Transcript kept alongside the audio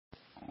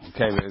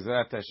Okay,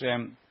 Be'ezrat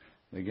Hashem,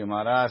 the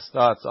Gemara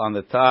starts on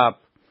the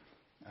top.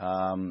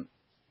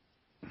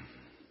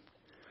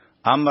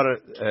 Amr,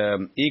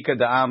 Ika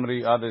da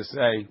Amri, others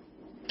say,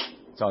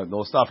 so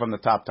they'll start from the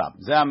top.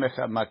 Zeh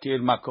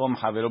makir makom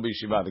havero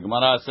b'yeshiva. The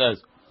Gemara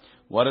says,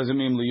 what does it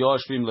mean,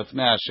 liyoshvim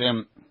lefnei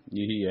Hashem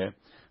yihiyeh?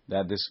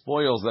 That the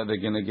spoils that they're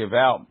going to give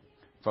out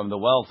from the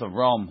wealth of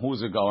Rome,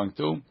 who's it going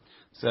to? It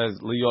says,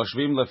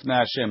 liyoshvim lefnei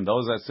Hashem,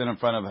 those that sit in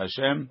front of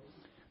Hashem.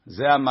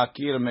 Zeh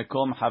makir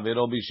makom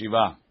havero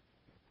b'yeshiva.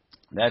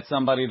 That's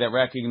somebody that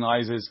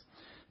recognizes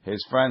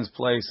his friend's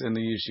place in the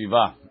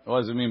yeshiva. What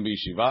does it mean,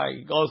 yeshiva?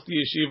 He goes to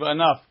yeshiva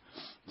enough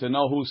to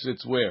know who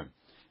sits where.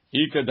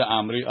 Ika da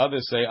Amri,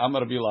 others say,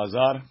 Amar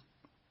Bilazar,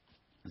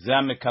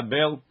 Zeh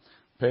mekabel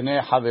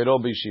penei havero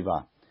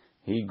b'yeshiva.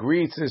 He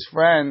greets his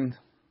friend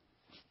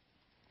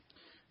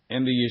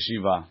in the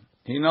yeshiva.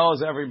 He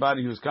knows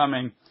everybody who's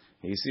coming.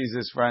 He sees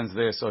his friends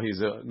there, so he's,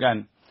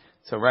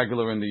 it's a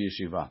regular in the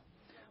yeshiva.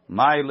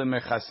 Mai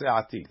lemechase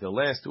atik. The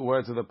last two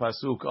words of the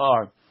pasuk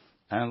are,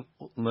 and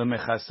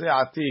lemechase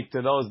atik,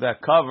 to those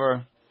that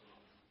cover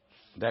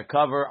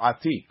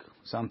atik,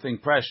 something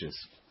precious.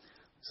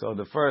 So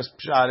the first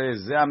pshat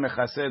is zeh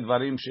mechase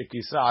dvarim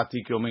shekisa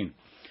atik yomin.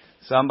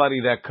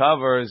 Somebody that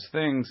covers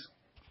things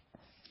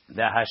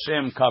that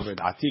Hashem covered.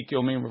 Atik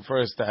yomin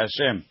refers to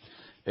Hashem.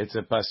 It's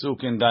a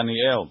pasuk in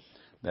Daniel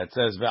that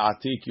says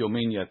ve'atik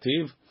yomin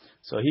yativ.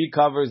 So he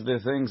covers the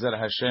things that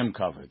Hashem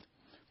covered.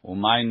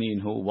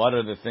 Umayninhu, what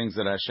are the things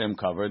that Hashem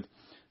covered?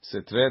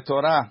 Sitre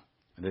Torah,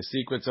 the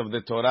secrets of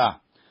the Torah.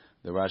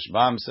 The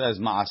Rashbam says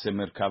Ma'aseh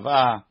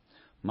Merkava,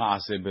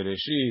 Ma'aseh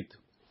Bereshit,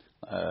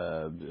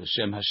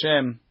 Shem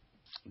Hashem,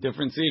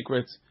 different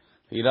secrets.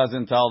 He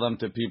doesn't tell them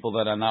to people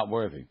that are not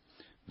worthy.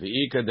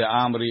 V'ika de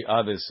Amri,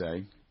 others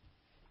say,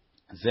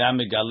 Zeh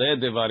megale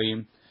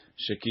devarim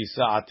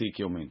shekisa atik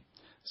yomin.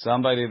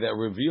 Somebody that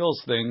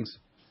reveals things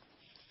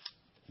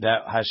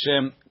that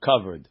Hashem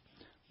covered.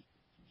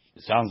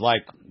 It sounds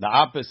like the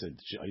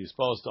opposite. Are you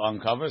supposed to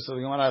uncover? So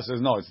the Gemara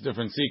says, no, it's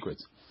different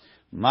secrets.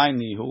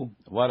 Ma'nihu,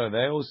 what are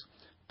those?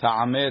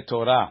 Ta'ameh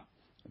Torah,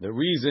 the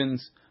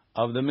reasons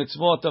of the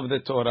mitzvot of the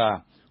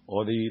Torah,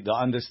 or the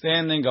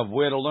understanding of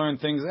where to learn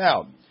things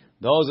out.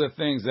 Those are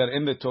things that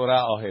in the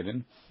Torah are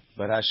hidden,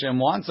 but Hashem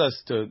wants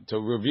us to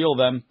reveal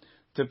them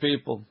to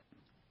people.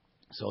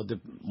 So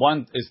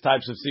one is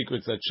types of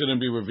secrets that shouldn't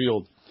be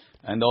revealed,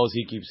 and those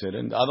He keeps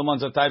hidden. The other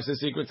ones are types of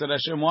secrets that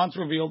Hashem wants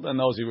revealed, and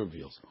those He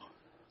reveals.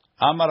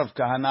 Amar of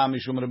Kahana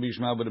Mishum Rabbi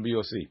Yishmael Rabbi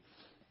Yossi.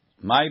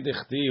 My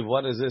dichtiv,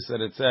 what is this that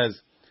it says?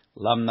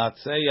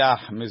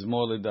 Lamnatseach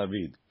mizmor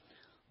David.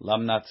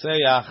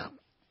 Lamnatseach,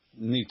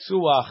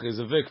 nitzuach is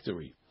a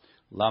victory.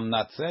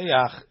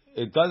 Lamnatseach,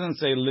 it doesn't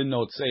say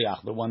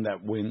linotseach, the one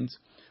that wins.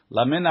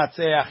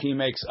 Laminatseach, he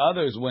makes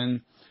others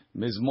win.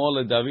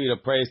 Mizmor David, a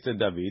praise to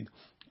David.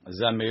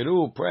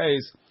 Zamiru,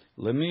 praise.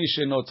 Lemi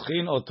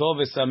shenotchin oto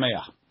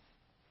v'sameach.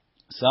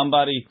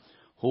 Somebody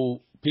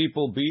who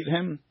people beat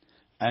him,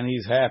 and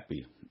he's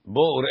happy.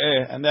 Bo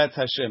ur'eh, and that's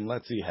Hashem.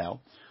 Let's see how.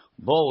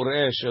 Bo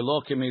ur'eh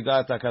shelo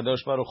kemidat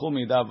HaKadosh Baruch Hu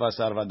midav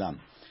basar vadam.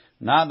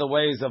 Not the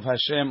ways of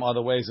Hashem are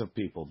the ways of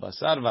people.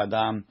 Basar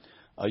vadam,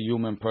 a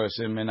human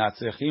person,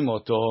 menatzechim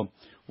oto,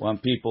 when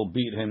people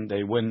beat him,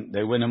 they win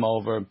him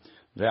over.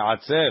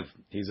 Ve'atzev,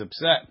 he's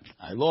upset.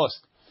 I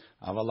lost.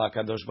 Aval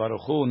HaKadosh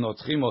Baruch Hu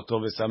notchim oto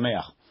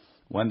v'sameach.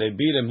 When they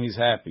beat him, he's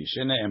happy.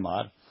 Shene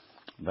emar,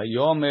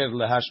 vayomer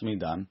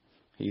lehashmidan,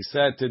 he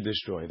said to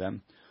destroy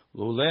them.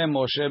 Lule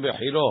Moshe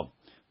bechiro.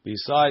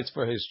 Besides,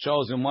 for his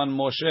chosen one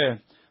Moshe,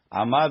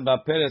 Amad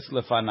ba'peretz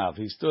lefanav.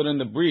 He stood in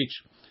the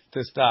breach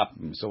to stop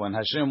him. So when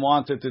Hashem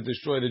wanted to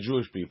destroy the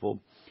Jewish people,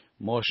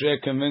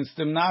 Moshe convinced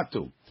him not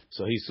to.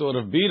 So he sort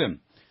of beat him,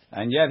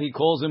 and yet he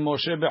calls him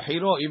Moshe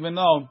bechiro, even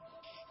though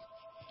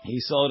he,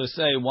 so to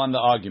say, won the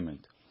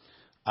argument.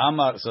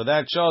 Amar. So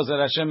that shows that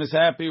Hashem is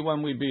happy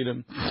when we beat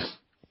him.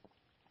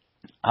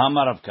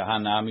 Amar of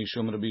Kahana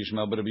Mishum Rabbi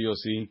Yishmael Rabbi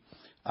Yossi.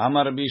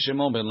 Amar Rabbi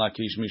Shimon ben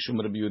Lakish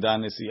Mishum Rabbi Yehuda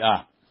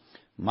Nesi'ah.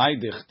 My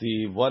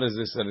dichtiv, what is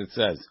this that it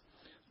says?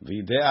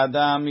 Vide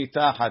Adam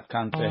mitachat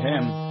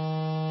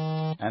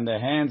kantehem, and the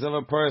hands of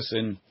a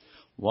person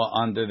were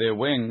under their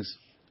wings.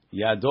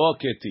 Yado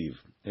ketiv.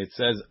 It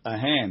says a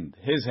hand,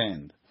 his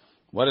hand.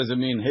 What does it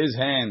mean? His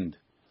hand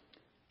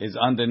is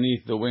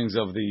underneath the wings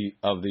of the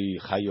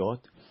chayot,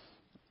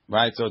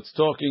 right? So it's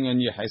talking in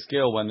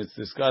Yehezkel when it's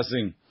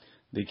discussing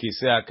the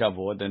kisei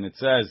hakavod, and it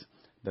says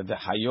that the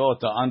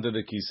hayot are under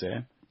the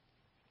kisei.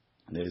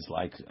 There's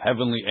like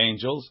heavenly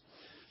angels,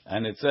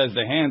 and it says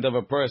the hand of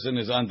a person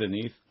is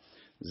underneath.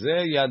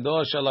 Ze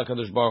yado shel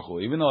HaKadosh Baruch Hu.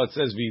 Even though it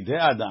says videi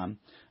adam,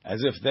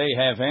 as if they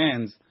have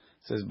hands,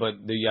 it says,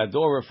 but the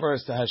yado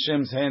refers to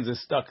Hashem's hands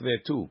is stuck there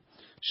too.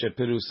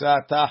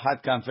 Shepirusa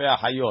tahat kanfei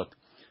hayot.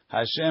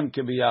 Hashem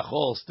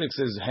kibiyachol sticks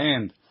his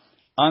hand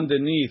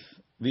underneath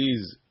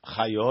these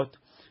chayot,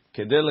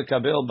 kedei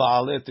lekabel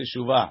ba'alei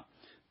teshuvah,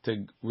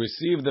 to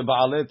receive the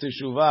ba'alei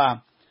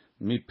teshuvah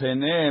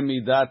mipenei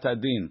midat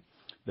adin.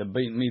 The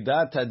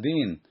midat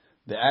adin,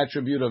 the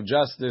attribute of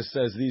justice,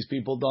 says these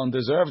people don't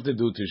deserve to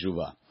do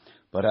teshuvah.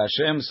 But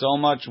Hashem so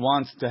much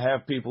wants to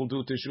have people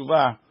do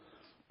teshuvah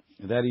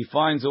that He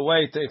finds a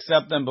way to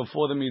accept them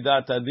before the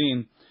Midat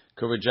Adin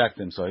could reject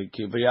them. So He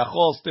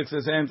Kiviyachol sticks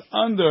His hands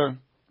under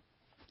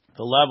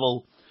the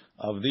level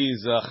of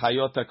these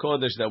Chayot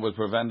HaKodesh that would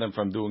prevent them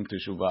from doing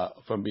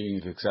teshuvah, from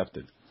being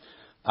accepted.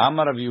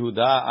 Amar Rav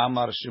Yehuda,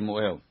 Amar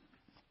Shemuel.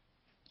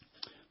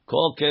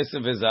 Kol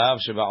kesef v'zahav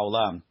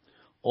sheba'olam.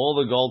 All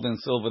the gold and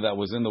silver that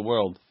was in the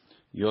world,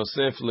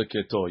 Yosef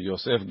leketo.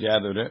 Yosef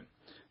gathered it.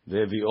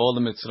 Ve'vi'ol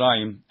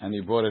Mitzrayim, and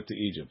he brought it to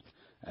Egypt.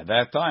 At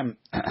that time,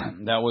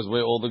 that was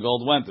where all the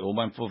gold went. It all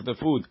went for the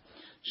food.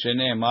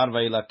 Shene'emar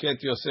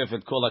va'ilaket Yosef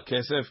et kol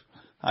ha'kesef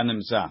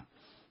hanimsa.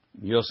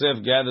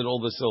 Yosef gathered all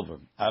the silver.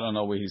 I don't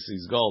know where he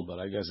sees gold, but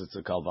I guess it's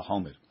a kal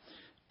v'chomer.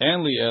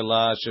 En li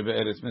ela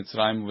shebe'eretz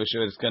Mitzrayim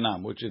u'v'she'eretz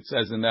Canaan, which it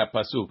says in that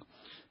pasuk.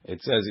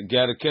 It says,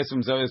 "Gathered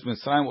kesef z'eretz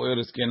Mitzrayim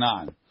u'eretz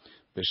Canaan."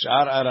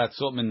 B'shar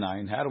aratzot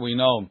minayin. How do we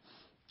know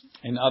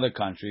in other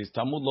countries?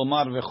 Tamud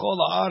lomar v'chol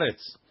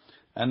haaretz,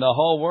 and the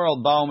whole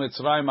world ba'u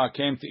Mitzrayim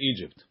came to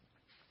Egypt.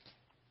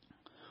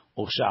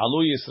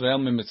 Uchsha'alu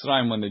Yisrael min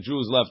Mitzrayim, when the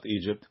Jews left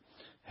Egypt,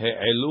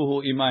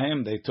 he'eluhu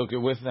imahem, they took it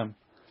with them.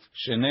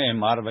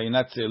 Shene'emar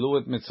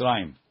v'yinatzelu et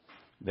Mitzrayim,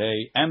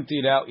 they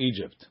emptied out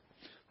Egypt.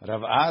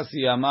 Rav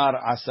Asi Amar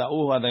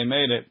asauha, they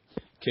made it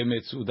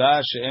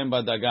kemitzudah she'em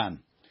badagan,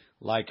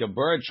 like a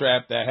bird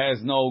trap that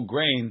has no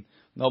grain.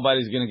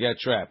 Nobody's going to get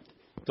trapped.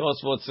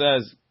 Tosfot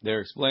says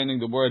they're explaining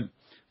the word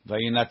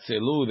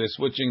v'yinatzelu. They're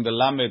switching the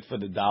lamed for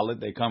the dalet.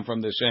 They come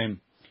from the same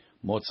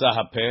motzah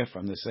hapeh,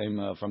 from the same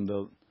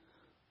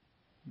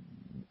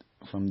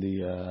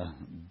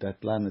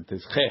that planet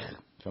is chech,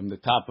 from the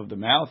top of the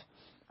mouth,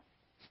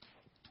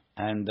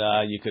 and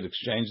you could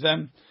exchange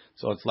them.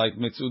 So it's like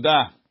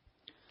mitzudah.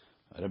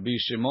 Rabbi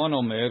Shimon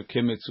Omer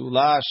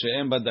kemitzula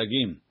she'em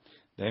badagim.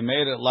 They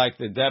made it like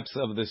the depths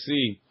of the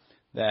sea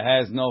that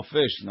has no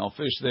fish. No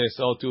fish there,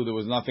 so too there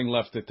was nothing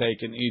left to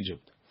take in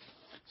Egypt.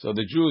 So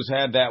the Jews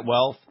had that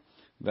wealth.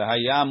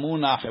 V'haya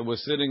munach, it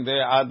was sitting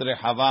there ad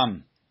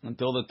Rehavam,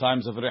 until the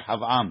times of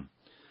Rehavam.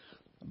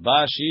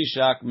 Ba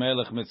Shishak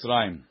melech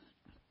Mitzrayim.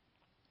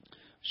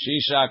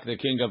 Shishak, the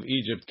king of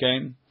Egypt,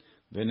 came.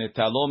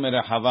 V'netalo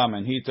meRehavam,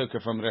 and he took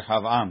it from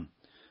Rehavam.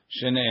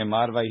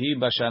 Shene'emar v'hi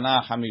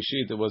b'shana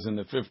hamishit. It was in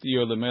the 5th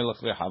year of the melech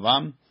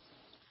Rehavam.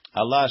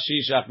 Allah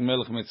Shishak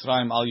melech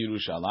Mitzrayim al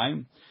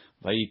Yerushalayim.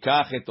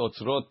 Vayikach et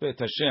otzrot bet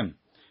Hashem.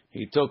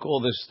 He took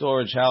all the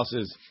storage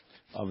houses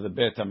of the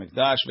Bet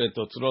HaMikdash, vet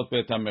otzrot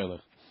bet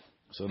HaMelech.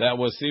 So that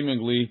was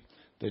seemingly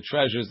the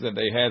treasures that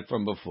they had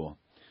from before.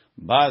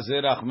 Ba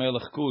Zerach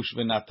melech Kush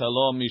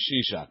v'natalo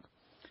mishishak.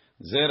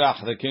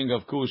 Zerach, the king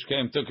of Kush,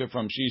 came, took it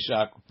from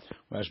Shishak.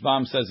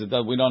 Rashbam says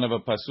that we don't have a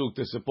pasuk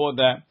to support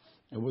that.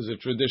 It was a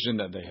tradition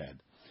that they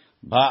had.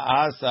 Ba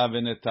Asa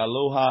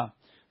v'netaluha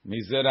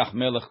mizerach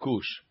melech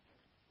Kush.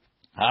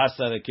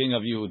 Asa, the king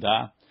of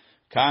Yehuda,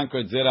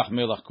 conquered Zerach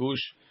melech Kush.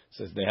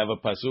 Says they have a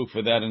pasuk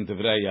for that in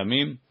Divrei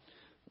Yamim.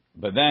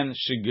 But then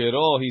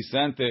Shigero, he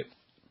sent it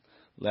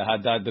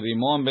leHadad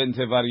Rimon ben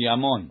Tevar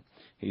Yamon.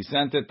 He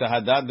sent it to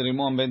Hadad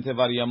Rimon ben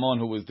Tevar Yamon,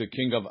 who was the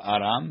king of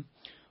Aram,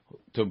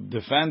 to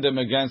defend him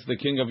against the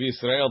king of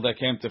Israel that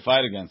came to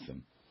fight against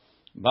him.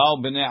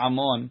 Ba'u bnei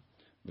Amon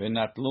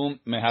v'natlum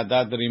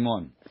mehadad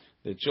Rimon.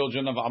 The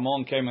children of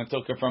Ammon came and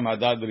took it from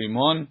Hadad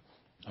Rimon.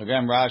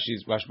 Again,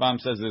 Rashbam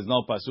says there's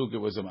no pasuk; it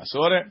was a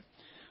masoreh.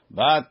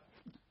 But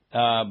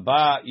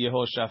Ba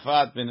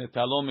Yehoshaphat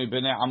v'netalo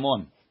mibnei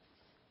Ammon.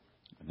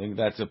 I think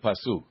that's a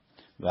pasuk.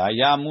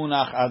 V'haya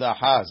munach ad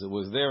Ahaz. It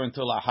was there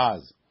until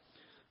Ahaz.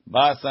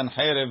 Ba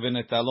Sancherev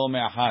v'netalo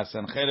me'Ahaz.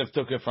 Sancherev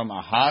took it from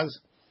Ahaz.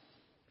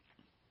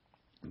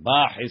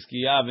 Ba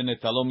Chizkiah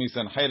v'netalo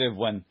miSancherev,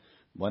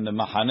 when the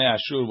Machaneh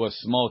Ashur was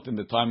smote in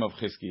the time of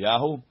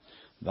Chizkiyahu.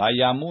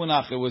 V'haya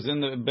munach, it was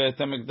in the Beit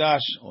HaMikdash,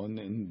 or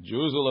in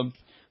Jerusalem,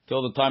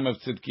 till the time of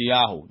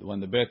Tzidkiyahu, when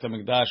the Beit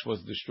HaMikdash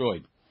was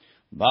destroyed.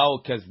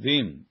 Ba'u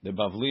Kasdim, the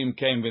Bavlim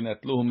came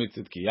v'netluhu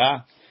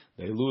miTzidkiyah.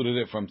 They looted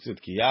it from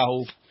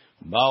Tzidkiyahu.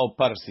 Ba'u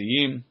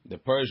Parsiyim, the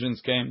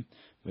Persians came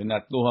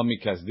v'netluha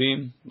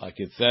mikasdim, like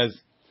it says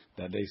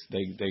that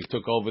they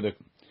took over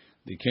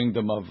the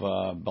kingdom of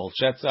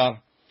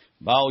Belshazzar.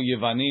 Ba'u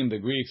Yevanim, the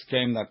Greeks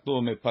came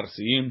natluha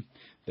miParsiyim.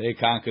 They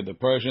conquered the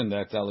Persian.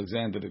 That's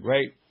Alexander the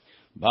Great.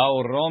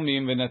 Ba'u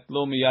Romim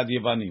v'netlu miyad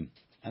Yevanim,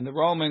 and the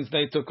Romans,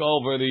 they took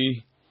over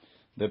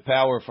the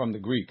power from the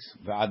Greeks.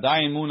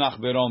 V'adayin munach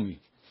beRomi,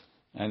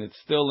 and it's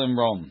still in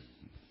Rome.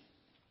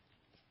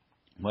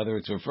 Whether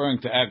it's referring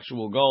to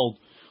actual gold,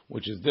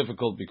 which is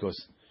difficult because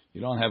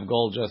you don't have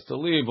gold just to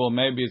leave, or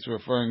maybe it's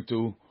referring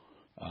to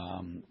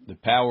the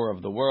power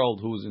of the world,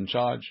 who's in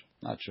charge.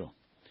 Not sure.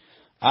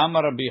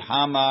 Amar Rabbi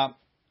Hama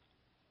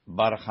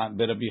bar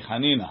Rabbi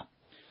Hanina.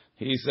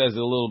 He says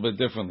a little bit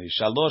differently.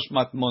 Shalosh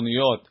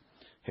matmoniot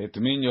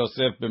hetmin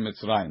Yosef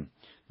b'Mitzrayim.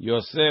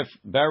 Yosef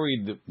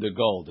buried the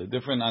gold. A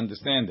different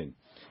understanding.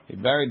 He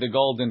buried the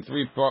gold in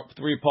three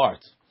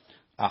parts.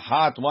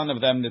 Ahat, one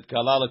of them,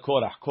 nitkala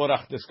leKorach.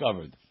 Korach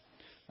discovered,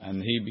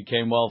 and he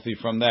became wealthy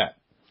from that.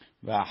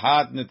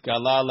 V'ahat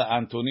nitkala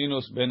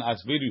leAntoninus ben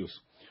Asvirius.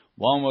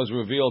 One was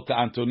revealed to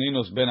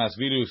Antoninus ben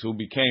Asvirus, who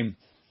became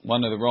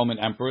one of the Roman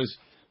emperors.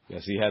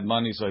 Yes, he had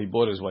money, so he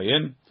bought his way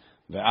in.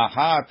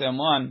 Ve'achat, and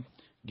one,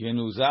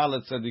 Genuzal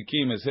et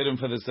Tzadikim, is hidden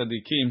for the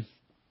Tzadikim,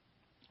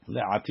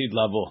 le'atid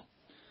lavo.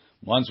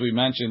 Once we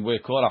mentioned where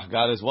Korach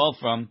got his wealth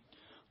from,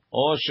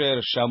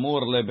 Osher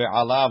shamur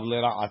lebe'alav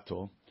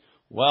lera'ato,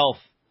 wealth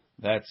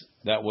that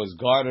was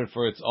guarded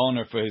for its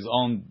owner, for his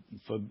own,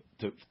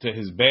 to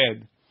his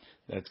bed,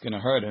 that's going to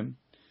hurt him.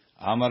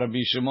 Amar Rabbi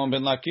Shimon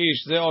ben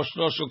Lakish, ze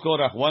oshlo shel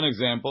Korach. One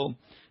example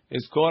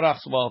is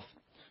Korach's wealth,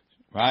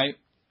 right?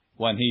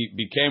 When he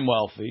became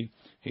wealthy,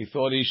 he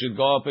thought he should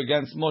go up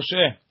against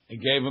Moshe. It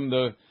gave him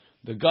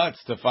the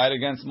guts to fight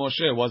against Moshe.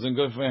 It wasn't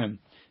good for him.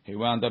 He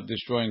wound up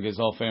destroying his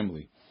whole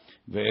family.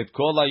 Ve'et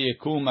kol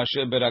hayekum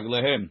asher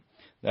beraglehem.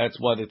 That's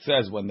what it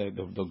says when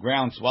the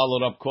ground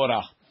swallowed up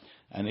Korach.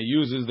 And it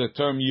uses the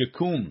term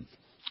yekum.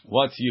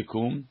 What's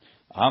yekum?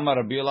 Amar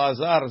Rabbi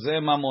Elazar, ze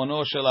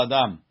mamono shel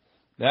adam.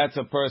 That's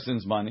a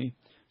person's money.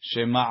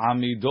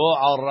 Shema'amido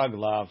al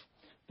raglav.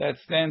 That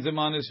stands him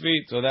on his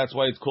feet. So that's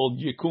why it's called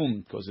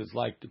yekum, because it's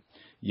like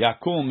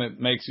yakum, it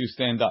makes you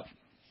stand up.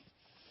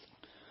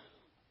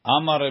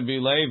 Amar Rabbi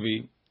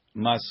Levi,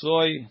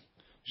 masoi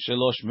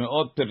shelosh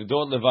me'ot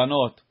pirdot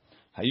levanot,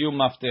 hayu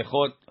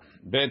maftechot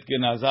bet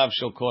genazav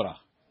shel Korach.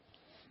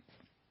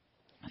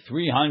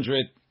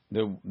 300,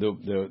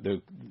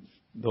 the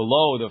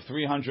load of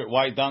 300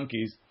 white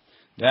donkeys,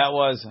 that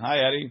was, hi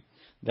Eddie,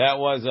 that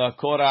was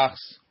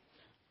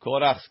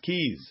Korach's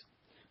keys.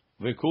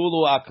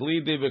 V'kulu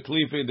aklidi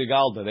v'klifi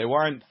degalda. They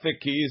weren't thick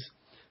keys,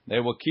 they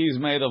were keys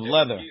made of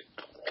leather.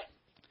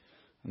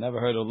 Never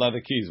heard of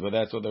leather keys, but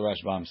that's what the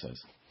Rashbam says.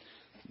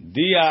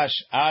 Diash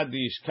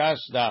adish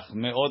kashdach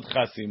me'od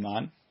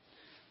chasiman.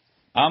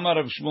 Amar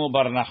Rav Shmuel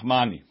bar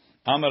Nachmani.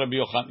 Amar Rabbi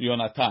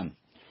Yonatan.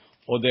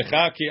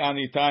 Odecha ki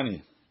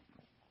anitani.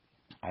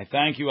 I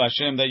thank you,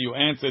 Hashem, that you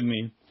answered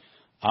me.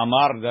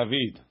 Amar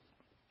David.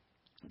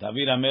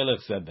 David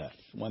HaMelech said that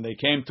when they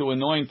came to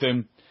anoint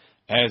him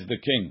as the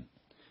king.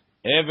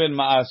 Even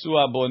ma'asu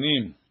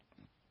abonim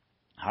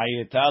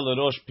hayeta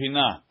l'rosh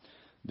pina.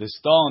 The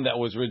stone that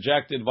was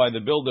rejected by the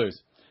builders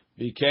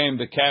became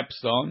the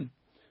capstone.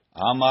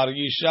 Amar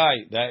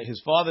Yishai, that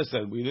his father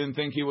said, we didn't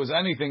think he was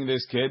anything,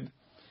 this kid.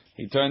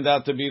 He turned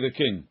out to be the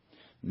king.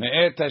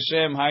 Me'et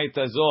Hashem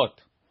haytazot.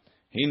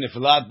 He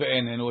niflat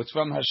be'enen. It's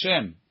from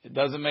Hashem. It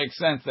doesn't make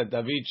sense that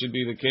David should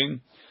be the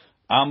king.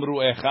 Amru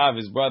Echav,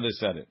 his brother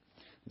said it.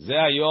 Ze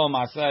hayom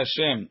asa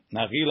Hashem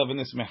nachila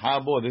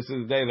v'nismecha bo. This is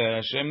the day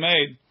that Hashem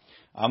made.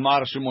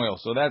 Amar Shemuel.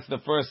 So that's the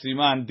first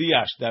siman.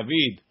 Diash,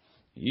 David,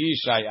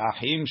 Yishai,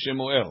 Achim,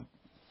 Shemuel.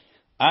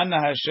 Anna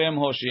Hashem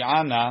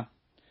hoshi'ana.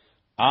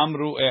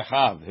 Amru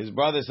Echav. His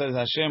brother says,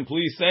 Hashem,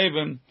 please save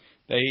him.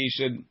 That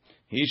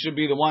he should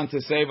be the one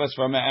to save us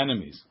from our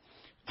enemies.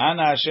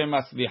 Anna Hashem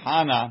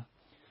aslihana.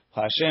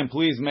 Hashem,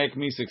 please make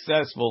me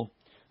successful.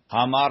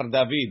 Amar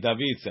David.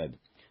 David said,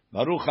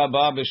 Baruch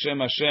haba b'shem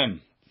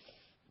Hashem.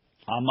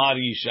 Amar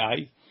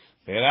Yishai.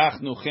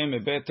 Perachnuchem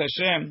bebet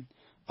Hashem.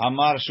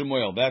 Amar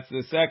Shemuel. That's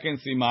the second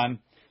siman.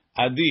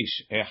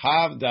 Adish.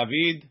 Echav,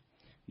 David,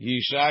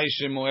 Yishai,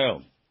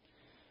 Shemuel.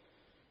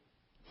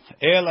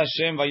 El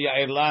Hashem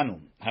vaya'ir lanu.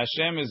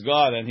 Hashem is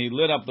God and He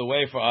lit up the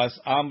way for us.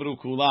 Amru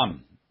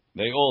kulam.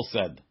 They all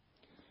said.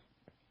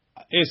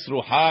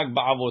 Isru hag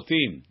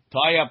ba'avotim.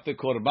 Tie up the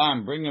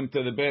korban, bring him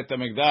to the Beit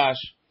HaMikdash.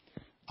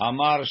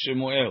 Amar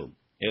Shemuel.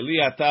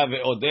 Eli ata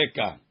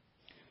ve'odeka.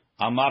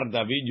 Amar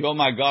David. Oh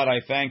my God,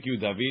 I thank you.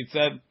 David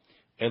said,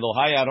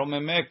 Elohai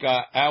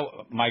aromemeka.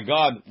 My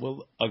God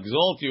will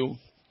exalt you.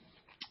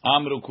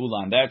 Amru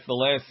kulan. That's the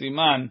last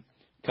siman.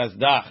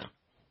 Kazdach.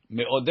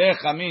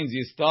 Me'odecha means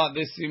you start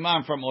this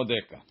siman from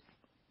Odeka.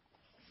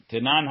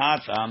 Tenan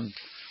hatam.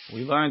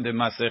 We learned in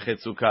Masechet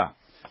Sukkah.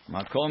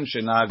 Makom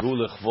shenagu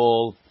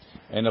lechvol.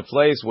 In a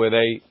place where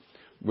they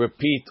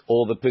repeat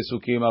all the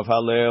Pisukim of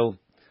Hallel.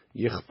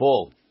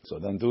 Yichpol. So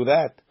then do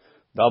that.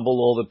 Double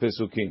all the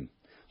Pisukim.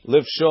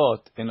 Live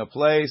short in a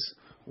place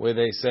where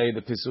they say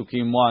the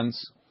Pisukim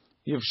once.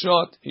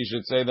 Yivshot, he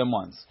should say them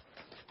once.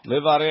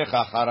 Livarech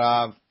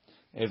acharav.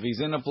 If he's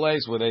in a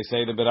place where they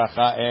say the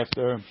beracha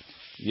after,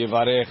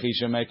 Yivarech, he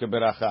should make a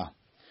beracha.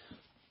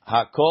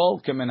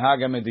 Hakol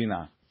kemenhag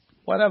medina.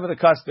 Whatever the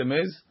custom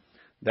is,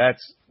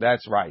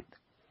 that's right.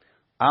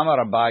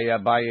 Amar Abaye,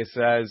 Abaye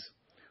says,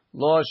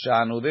 Lo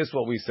shanu, this is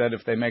what we said,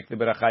 if they make the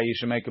beracha, you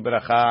should make a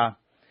beracha.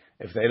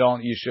 If they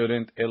don't, you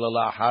shouldn't.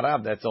 Ilala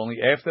harav, that's only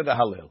after the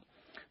halil.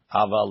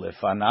 Aval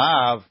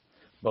lefanav,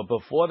 but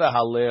before the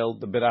halil,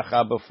 the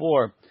beracha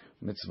before,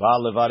 mitzvah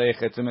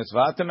levarech, it's a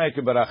mitzvah to make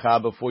a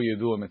beracha before you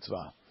do a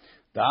mitzvah.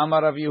 The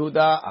Amar Rav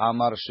Yehuda,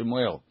 Amar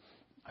Shemuel.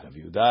 Rav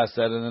Yehuda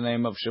said in the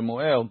name of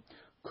Shemuel,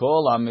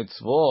 Kol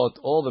ha-mitzvot,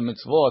 all the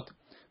mitzvot,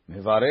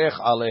 mevarech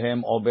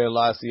alehem ober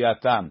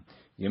la'asiyatam.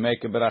 You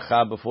make a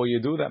beracha before you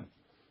do them.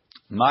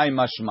 My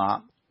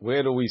mashma,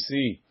 where do we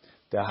see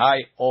the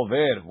high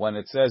over, when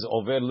it says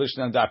over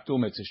lishnan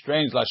daktum, it's a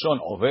strange lashon,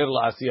 over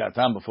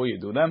la'asiyatam, before you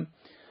do them.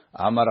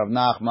 Amar Rav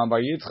Nachman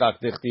bar Yitzchak,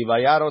 dichtiv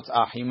vayarotz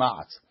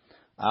achimatz.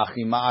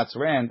 Achimatz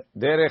ran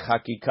derech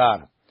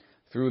hakikar,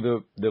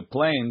 through the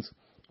plains.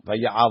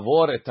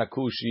 Vayavor et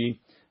Kushi,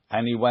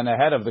 and he went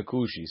ahead of the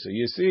Kushi. So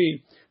you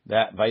see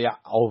that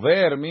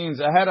Vayaover means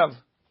ahead of.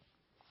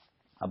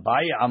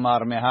 Abaye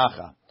Amar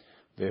Mehacha,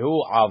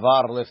 Vehu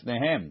Avar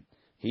Lifnehem.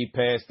 He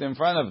passed in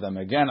front of them.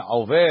 Again,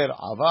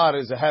 Avar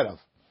is ahead of.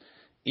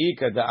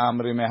 Ika da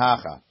Amri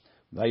Mehacha,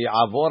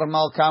 Vayavor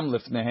Malkam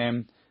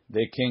Lifnehem.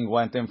 The king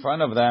went in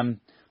front of them.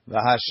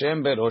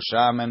 V'Hashem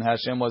berosham, and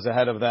Hashem was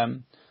ahead of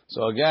them.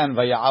 So again,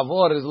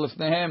 Vayavor is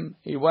Lifnehem.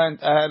 He went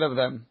ahead of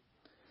them.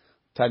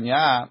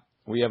 Tanya,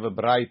 we have a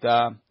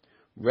Braita.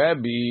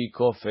 Rabbi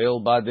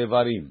Kofel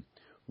Badevarim.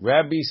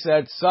 Rabbi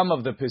said some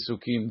of the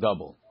Pesukim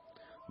double.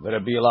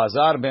 Rabbi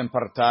Elazar ben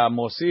Parta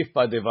Mosif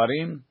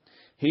Badevarim.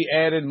 He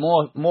added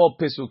more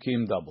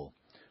Pesukim double.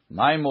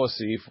 My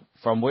Mosif,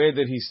 from where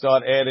did he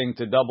start adding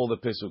to double the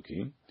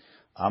Pesukim?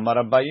 Amar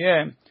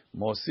Abaye,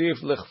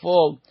 Mosif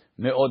Lichfol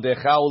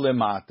Me'odecha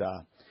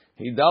Ulemata.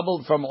 He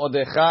doubled from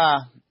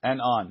Odecha and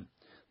on.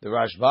 The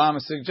Rashbam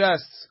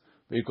suggests,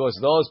 because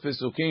those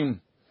Pesukim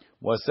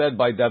was said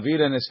by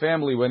David and his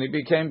family when he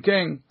became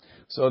king,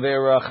 so they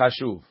were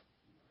chashuv.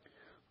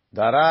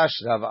 Darash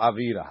Rav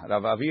Avira.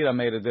 Rav Avira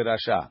made a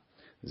dirasha.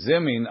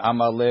 Zimin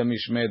amale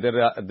mishme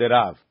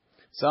derav.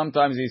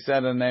 Sometimes he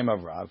said the name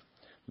of Rav.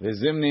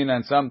 V'zimnin,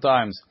 and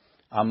sometimes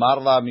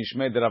amarla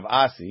mishme derav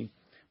Asi.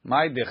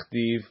 My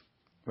dichtiv.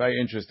 Very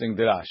interesting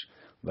dirash.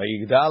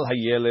 Vayigdal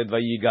hayeled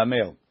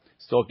vayigamel.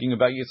 It's talking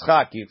about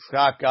Yitzchak.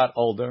 Yitzchak got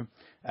older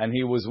and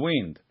he was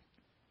weaned.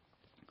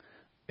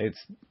 It's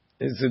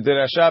a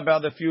dirasha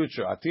about the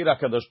future. Atira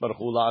kadosh baruch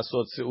hu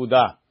la'asot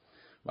seudah.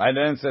 Right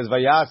then it says,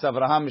 Vayas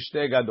Avraham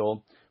Mishteh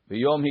Gadol,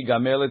 V'yom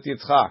Higamel et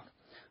Yitzchak.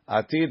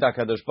 Atid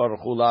HaKadosh Baruch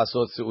Hu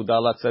La'asot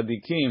Seudah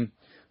LaTzadikim,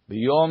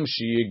 V'yom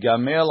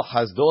Shiyigamel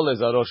Hasdo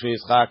Lezaro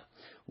Yitzchak.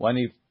 When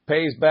he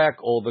pays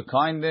back all the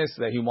kindness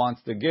that he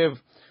wants to give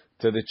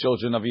to the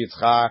children of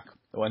Yitzchak,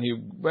 when he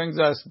brings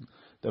us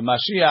the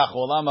Mashiach,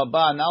 Olam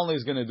Haba, not only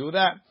is going to do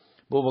that,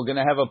 but we're going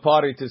to have a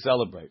party to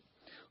celebrate.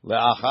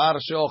 Le'achar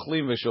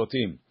she'ochlim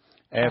v'shotim.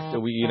 After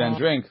we eat and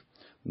drink,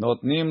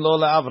 Notnim lo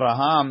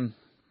le'Avraham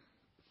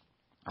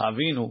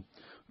Avinu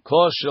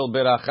koshel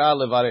beracha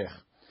levarech.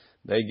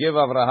 They give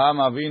Avraham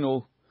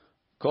Avinu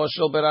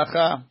koshel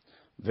beracha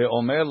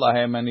ve'omer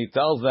lahem, and he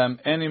tells them,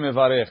 Eni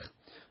mevarech.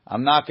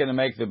 I'm not going to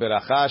make the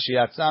beracha.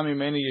 Shiatza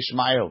mimeni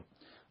Yishmael.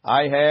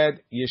 I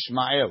had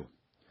Yishmael.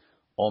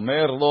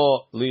 Omer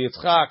lo li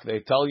Yitzchak. They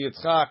tell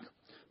Yitzchak,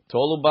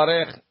 Tolu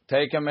barech.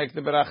 Take and make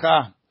the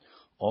beracha.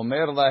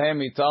 Omer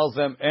lahem. He tells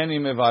them, Eni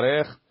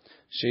mevarech.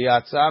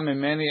 Shiatza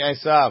mimeni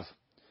Esav.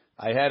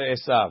 I had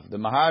Esav. The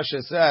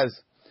Maharsha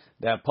says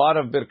that part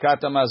of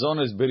Birkat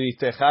HaMazon is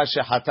Beritecha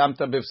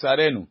shehatamta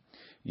b'vsarenu.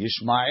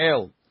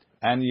 Yishmael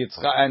and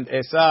Yitzchak and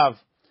Esav,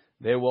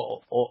 they were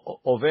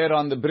over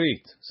on the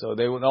Brit, so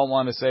they don't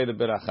want to say the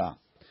beracha.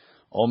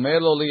 Omer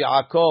lo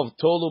liYaakov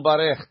tolu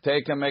barech,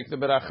 take and make the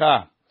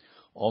beracha.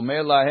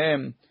 Omer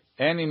lahem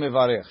eni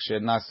mevarech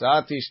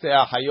shenasati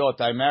shtei achayot.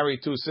 I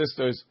married two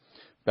sisters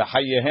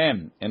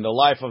b'chayehem, in the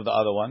life of the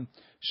other one.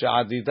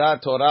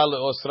 She'adida Torah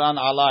leosran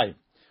alai.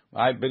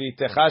 Right,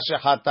 Beritecha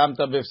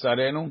shehatamta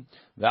b'vsarenu.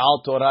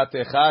 Ve'al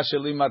Toratecha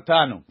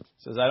shelimatanu.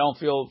 Says I don't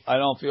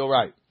feel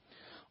right.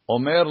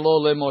 Omer lo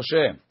le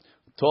Moshe,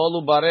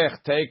 Tolu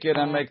barech, take it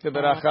and make the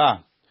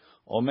beracha.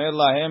 Omer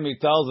lahem, he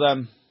tells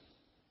them,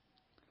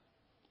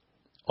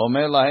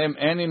 Omer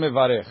lahem eni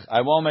mevarech,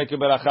 I won't make a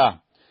beracha.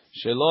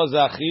 Shelo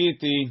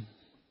zachiti,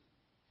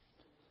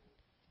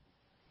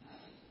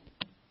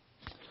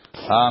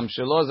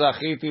 shelo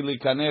zachiti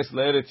likanes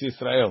le'eretz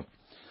Yisrael.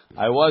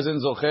 I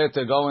wasn't zocher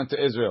to go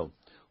into Israel.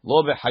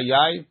 Lo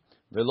b'chayai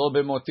ve'lo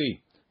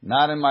b'moti.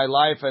 Not in my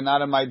life and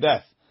not in my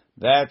death.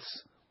 That's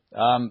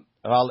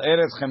Val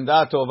Eretz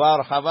Chemda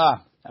Tova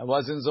Chava. I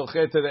wasn't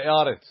zocher to the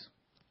Eretz.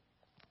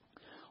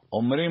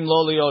 Omrim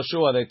lo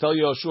Yoshua. They tell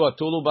Yoshua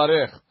Tulu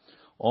Barech.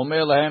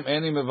 Omer lahem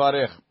eni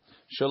mevarech.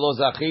 Shelo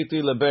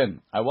zachiti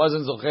leben. I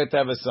wasn't zocher to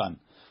have a son.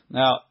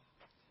 Now,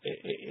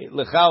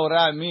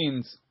 lechaora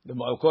means,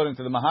 according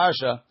to the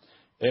Maharsha,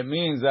 it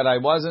means that I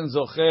wasn't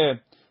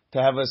zocher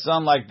to have a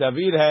son like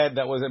David had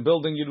that was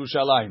building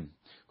Yerushalayim.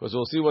 Because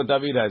we'll see what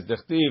David has.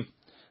 Dechtiv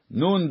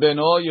Nun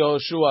beno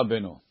Yehoshua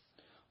beno.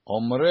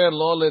 Omre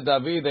lo le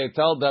David. They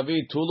tell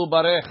David, Tulu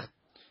barech.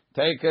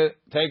 Take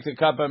the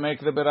cup and make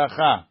the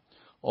beracha.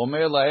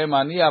 Omer lahem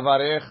ani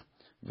avarech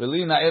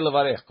v'li na'el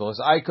avarech.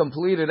 Because I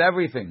completed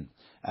everything.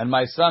 And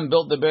my son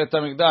built the Beit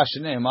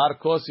HaMikdash. Ne'emar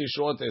kos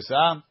yishot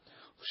esa.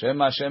 Shem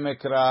Hashem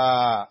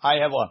ekra. I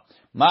have one.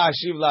 Ma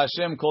ashiv la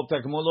Hashem kol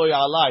tekmulo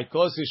ya'alai.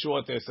 Kos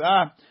yishot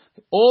esa.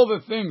 All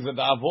the things that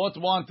the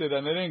Avot wanted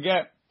and they didn't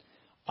get,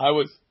 I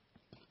was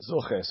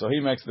zocher. So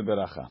he makes the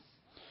beracha.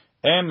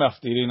 Em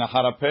maftirin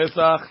achar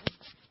Pesach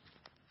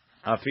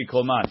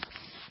afikoman.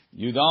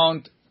 You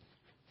don't,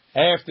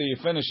 after you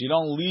finish, you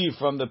don't leave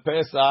from the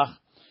Pesach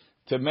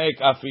to make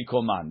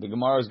afikoman. The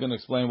Gemara is going to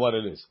explain what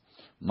it is.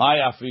 My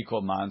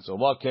afikoman. So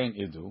what can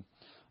you do?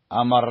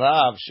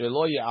 Amarav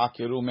shelo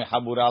ya'akiru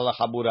mehabura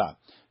lachabura.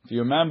 If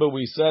you remember,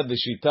 we said the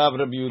Shita of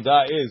Rabbi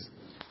Yehuda is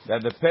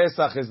that the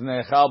Pesach is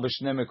nechal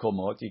b'shnei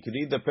mekomot. You could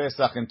eat the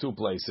Pesach in two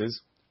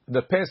places.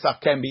 The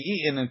Pesach can be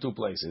eaten in two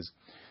places.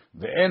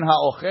 Ve'en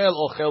ha'ochel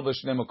ochel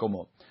b'shnei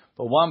mekomot.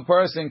 But one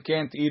person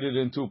can't eat it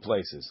in two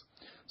places.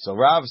 So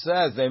Rav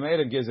says they made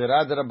a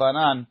gezerah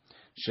d'Rabbanan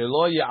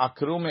shelo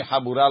ya'akru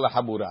mehabura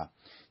lahabura.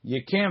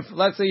 You can't.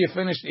 Let's say you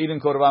finished eating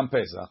Korban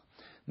Pesach.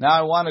 Now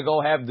I want to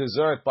go have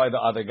dessert by the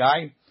other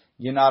guy.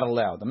 You're not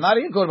allowed. I'm not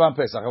eating Korban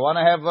Pesach. I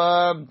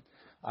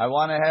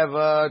want to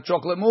have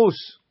chocolate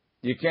mousse.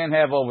 You can't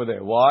have over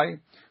there. Why?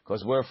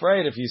 Because we're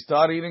afraid if you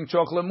start eating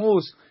chocolate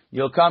mousse,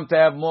 you'll come to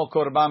have more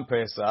Korban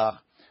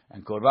Pesach.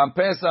 And Korban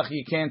Pesach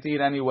you can't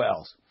eat anywhere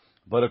else.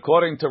 But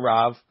according to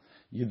Rav,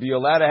 you'd be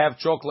allowed to have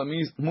chocolate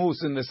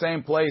mousse in the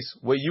same place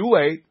where you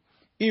ate,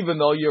 even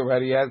though you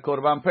already had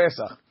Korban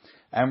Pesach.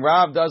 And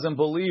Rav doesn't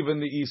believe in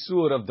the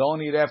Isur of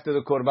don't eat after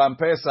the Korban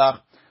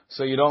Pesach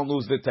so you don't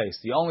lose the taste.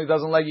 He only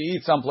doesn't let you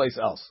eat someplace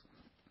else.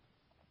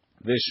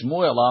 The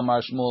Shmuel,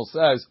 Amar Shmuel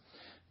says,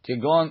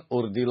 Kegon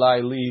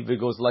urdilai li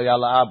v'goz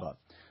layala abba.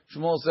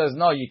 Shmuel says,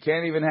 no, you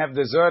can't even have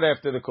dessert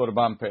after the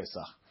Korban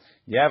Pesach.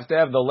 You have to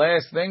have the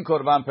last thing,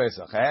 Korban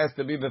Pesach. It has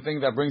to be the thing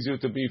that brings you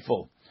to be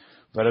full.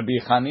 Rabbi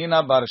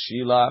Chanina bar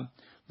Shila,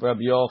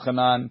 Rabbi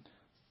Yochanan,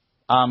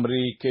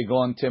 Amri,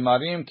 Kegon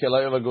Temarim,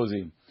 Kelayel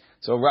Gozim.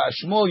 So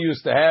Shmuel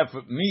used to have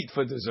meat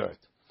for dessert.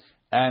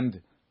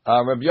 And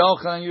Rabbi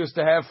Yochanan used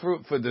to have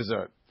fruit for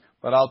dessert.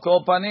 But Al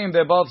Kol Panim,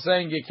 they're both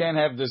saying you can't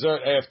have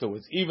dessert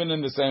afterwards, even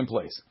in the same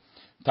place.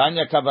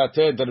 Tanya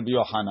Kavate Rabbi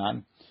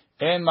Yochanan,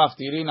 En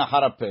Maftirin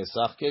Ahara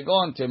Pesach,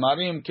 Kegon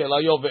Temarim,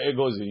 Kelayo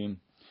Ve'egozim.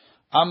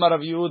 Amar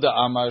Rav Yehuda,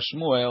 Amar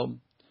Shmuel,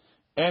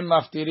 En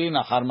Maftirin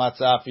Ahar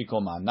Matzah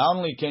Afikoman. Not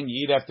only can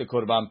you eat after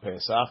Korban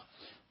Pesach,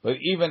 but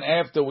even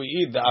after we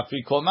eat the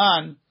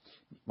Afikoman,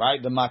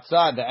 right, the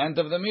matzah, the end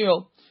of the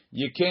meal,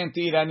 you can't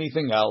eat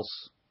anything else.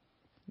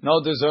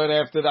 No dessert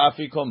after the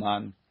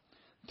Afikoman.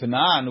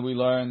 Tanan, we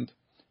learned,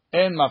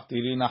 En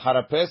Maftirin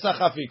Ahar Pesach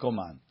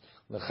Afikoman.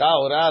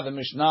 L'chaora, the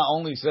Mishnah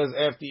only says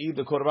after you eat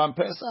the Korban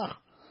Pesach,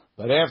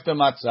 but after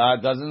matzah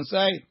it doesn't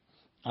say.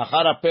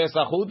 Achar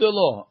Pesach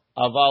udelo,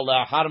 aval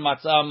ahar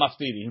matzah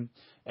maftirim.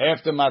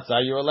 After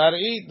matzah you're allowed to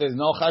eat. There's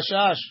no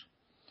chashash.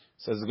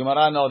 Says the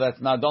Gemara, no,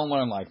 that's not. Don't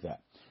learn like that.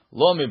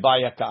 Lo mi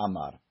baya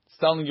ka'amar. It's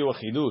telling you a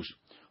chidush.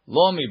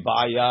 Lo mi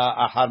baya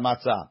ahar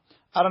matzah.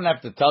 I don't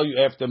have to tell you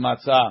after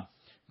matzah.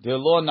 De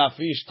lo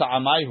nafish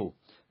ta'amayhu,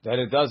 that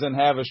it doesn't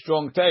have a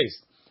strong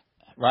taste,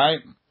 right?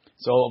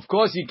 So of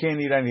course you can't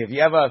eat anything. If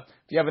you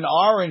have an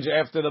orange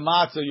after the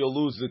matzah, you'll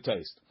lose the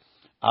taste.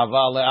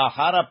 Aval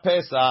le'achara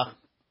pesach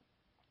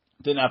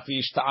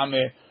denafish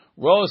ta'ameh.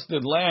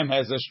 Roasted lamb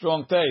has a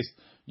strong taste.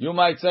 You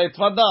might say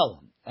tfadal,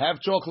 have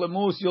chocolate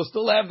mousse. You'll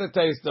still have the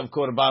taste of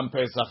Korban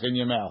Pesach in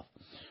your mouth.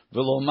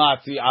 V'lo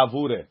matzi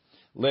avure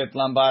let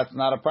lamba. It's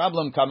not a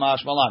problem.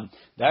 Kamash malan.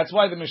 That's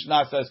why the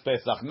Mishnah says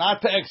Pesach,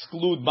 not to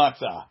exclude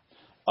matzah.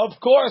 Of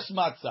course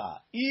matzah,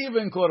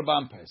 even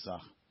Korban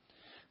Pesach.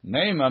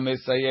 Neima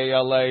misayei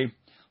alei.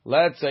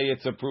 Let's say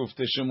it's a proof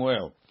to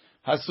Shemuel.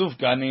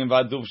 Hasufkanim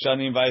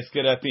v'aduvshanim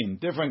v'eskeratim.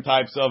 Different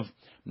types of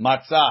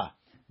matzah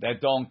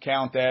that don't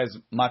count as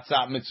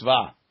matzah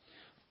mitzvah.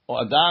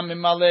 Adam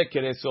imale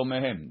kereso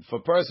mehem. If a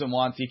person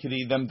wants, he could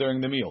eat them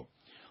during the meal.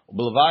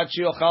 Ubelvad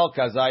shiochal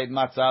kazait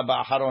matzah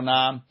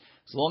ba'acharonah.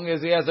 As long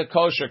as he has a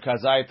kosher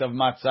kazait of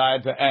matzah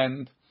at the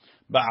end,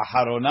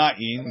 ba'acharonah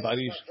in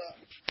barish.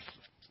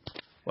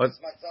 What's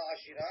matzah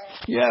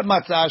ashira? Yeah,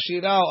 matzah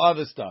ashira or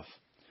other stuff,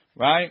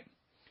 right?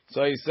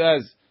 So he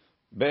says,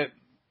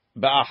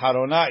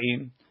 ba'acharonah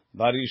in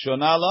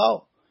barishonah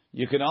lo.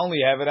 You can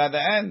only have it at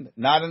the end,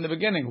 not in the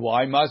beginning.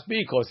 Why must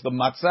be? Because the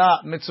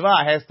matzah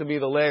mitzvah has to be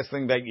the last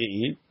thing that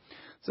you eat.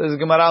 Says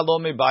Gemara, lo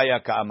mi baya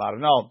ka'amar.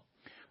 No,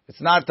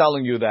 it's not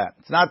telling you that.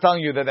 It's not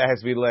telling you that has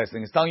to be the last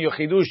thing. It's telling you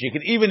chidush. You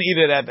can even eat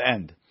it at the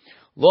end.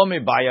 Lo mi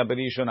baya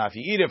b'rishonah. If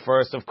you eat it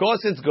first, of course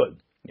it's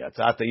good.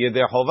 Yatzata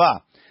yedei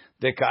chova.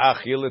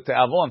 Deka'achil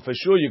te'avon. For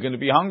sure you're going to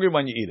be hungry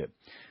when you eat it.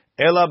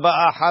 Ela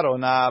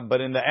ba'acharona.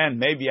 But in the end,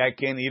 maybe I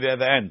can't eat it at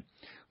the end.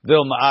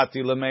 Dil ma'ati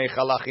lemei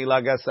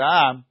chalachila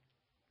gasa'am.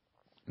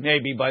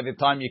 Maybe by the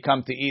time you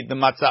come to eat the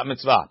matzah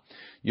mitzvah,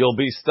 you'll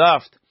be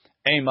stuffed.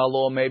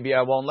 Eimalo, maybe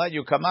I won't let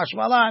you. Kamash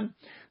malan.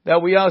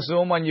 That we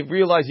assume when you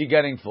realize you're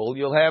getting full,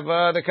 you'll have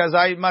the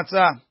kazayit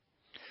matzah.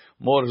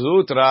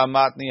 Morzutra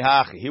matni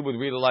hachi. He would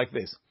read it like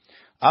this.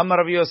 Amar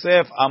Rav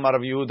Yosef, Amar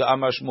Rav Yehuda,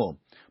 Amar Shmuel.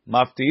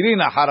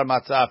 Maftirin ahar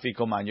matzah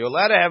afikoman. You're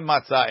allowed to have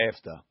matzah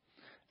after.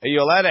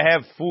 You're allowed to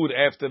have food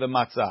after the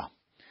matzah.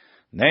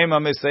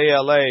 Neima misei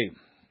alei.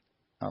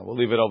 We'll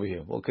leave it over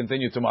here. We'll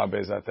continue tomorrow.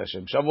 Be'ezrat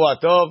Hashem.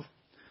 Shavua tov.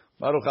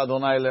 Baruch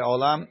Adonai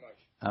le'olam.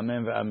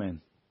 Amen ve'amen.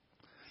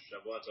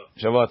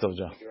 Shavua tov,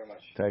 John. Thank you very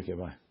much. Take care.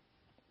 Bye.